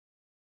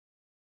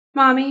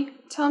Mommy,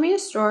 tell me a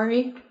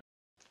story.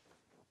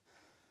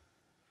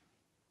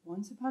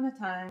 Once upon a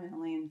time, in a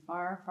land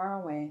far,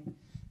 far away,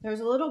 there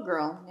was a little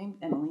girl named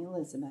Emily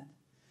Elizabeth.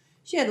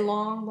 She had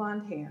long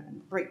blonde hair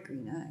and bright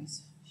green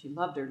eyes. She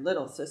loved her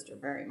little sister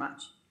very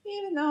much,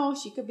 even though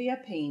she could be a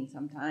pain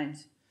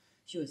sometimes.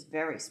 She was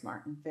very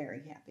smart and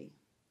very happy.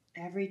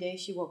 Every day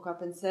she woke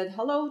up and said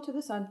hello to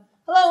the sun.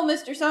 "Hello,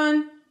 Mr.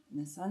 Sun!"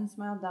 And the sun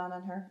smiled down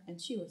on her,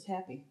 and she was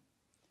happy.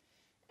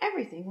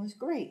 Everything was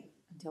great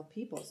until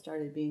people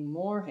started being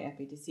more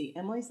happy to see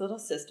Emily's little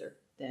sister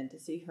than to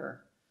see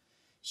her.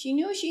 She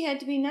knew she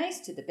had to be nice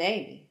to the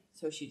baby,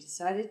 so she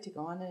decided to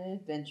go on an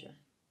adventure.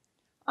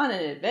 On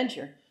an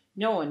adventure,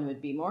 no one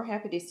would be more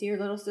happy to see her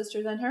little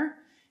sister than her,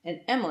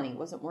 and Emily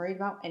wasn't worried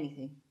about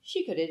anything.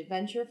 She could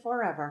adventure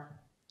forever.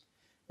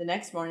 The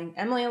next morning,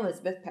 Emily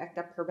Elizabeth packed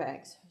up her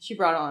bags. She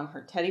brought along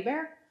her teddy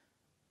bear,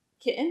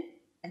 kitten,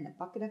 and a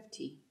bucket of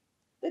tea.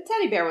 The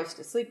teddy bear was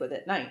to sleep with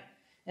at night,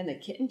 and the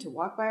kitten to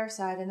walk by her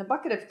side, and the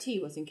bucket of tea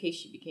was in case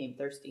she became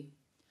thirsty.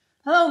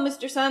 "Hello,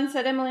 Mr. Sun,"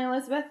 said Emily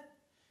Elizabeth.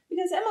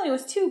 Because Emily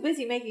was too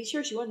busy making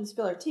sure she wouldn't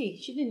spill her tea,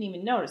 she didn't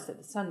even notice that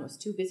the sun was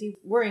too busy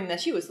worrying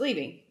that she was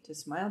leaving to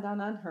smile down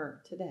on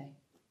her today.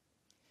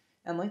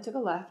 Emily took a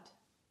left,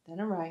 then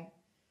a right,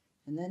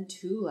 and then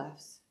two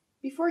lefts.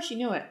 Before she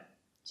knew it,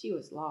 she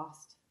was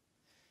lost.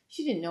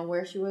 She didn't know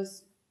where she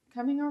was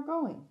coming or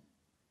going.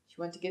 She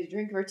went to get a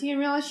drink of her tea and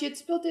realized she had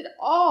spilled it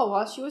all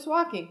while she was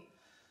walking.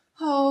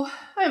 "Oh,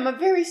 I am a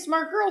very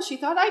smart girl," she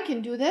thought. "I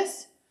can do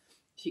this."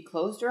 She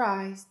closed her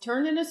eyes,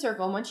 turned in a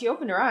circle, and when she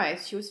opened her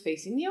eyes, she was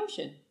facing the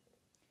ocean.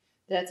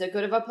 "That's as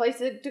good of a place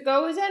to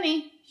go as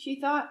any," she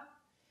thought.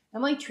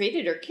 Emily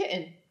traded her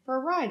kitten for a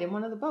ride in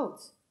one of the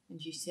boats,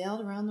 and she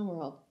sailed around the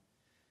world.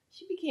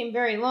 She became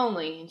very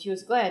lonely, and she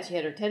was glad she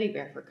had her teddy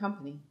bear for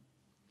company.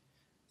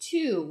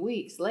 2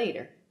 weeks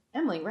later,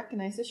 Emily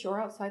recognized the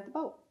shore outside the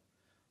boat.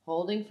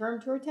 Holding firm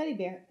to her teddy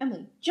bear,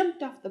 Emily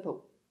jumped off the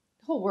boat.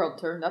 The whole world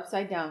turned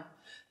upside down.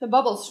 The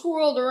bubbles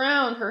swirled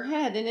around her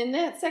head, and in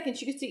that second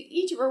she could see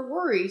each of her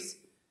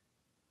worries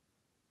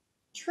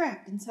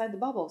trapped inside the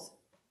bubbles.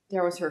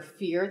 There was her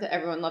fear that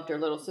everyone loved her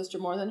little sister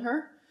more than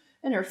her,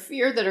 and her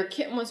fear that her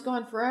kitten was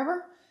gone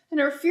forever, and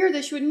her fear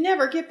that she would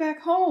never get back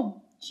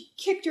home. She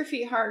kicked her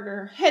feet hard, and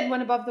her head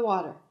went above the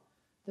water.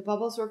 The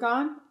bubbles were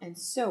gone, and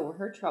so were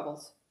her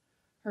troubles.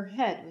 Her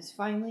head was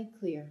finally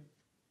clear.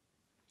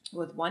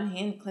 With one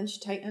hand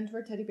clenched tight onto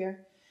her teddy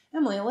bear,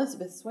 Emily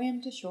Elizabeth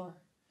swam to shore.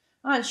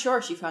 On shore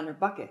she found her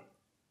bucket.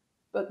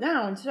 But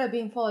now, instead of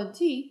being full of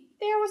tea,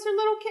 there was her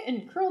little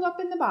kitten curled up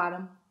in the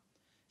bottom.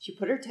 She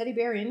put her teddy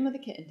bear in with the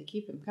kitten to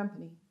keep him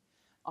company.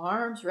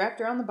 Arms wrapped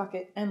around the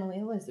bucket, Emily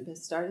Elizabeth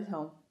started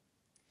home.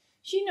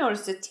 She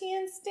noticed a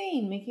tan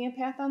stain making a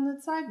path on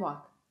the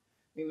sidewalk.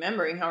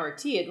 Remembering how her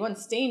tea had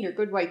once stained her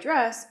good white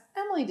dress,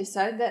 Emily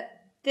decided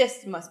that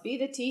this must be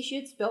the tea she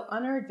had spilt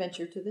on her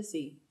adventure to the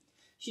sea.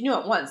 She knew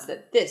at once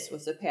that this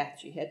was the path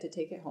she had to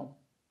take it home.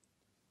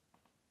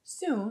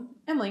 Soon,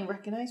 Emily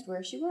recognized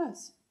where she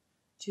was.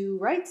 2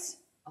 rights,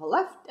 a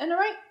left, and a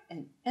right,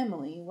 and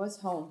Emily was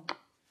home.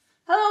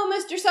 "Hello,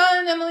 Mr.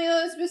 Sun," Emily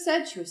Elizabeth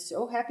said. She was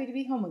so happy to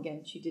be home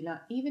again, she did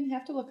not even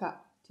have to look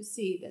up to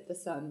see that the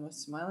sun was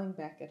smiling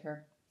back at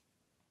her.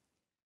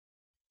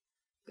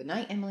 Good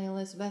night, Emily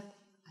Elizabeth.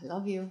 I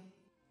love you.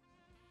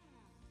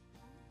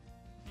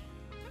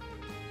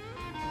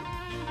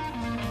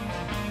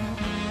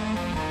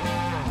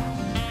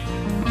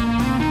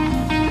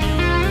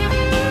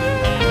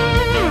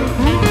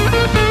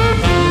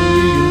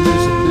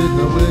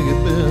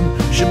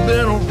 She's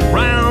been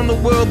around the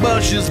world,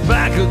 but she's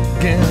back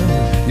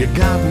again. You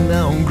got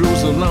down,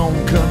 grows a long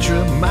country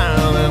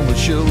mile, and we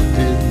sure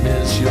did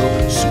miss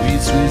your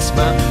sweet, sweet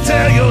smile.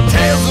 Tell your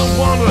tales of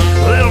wonder,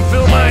 let them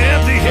fill my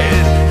empty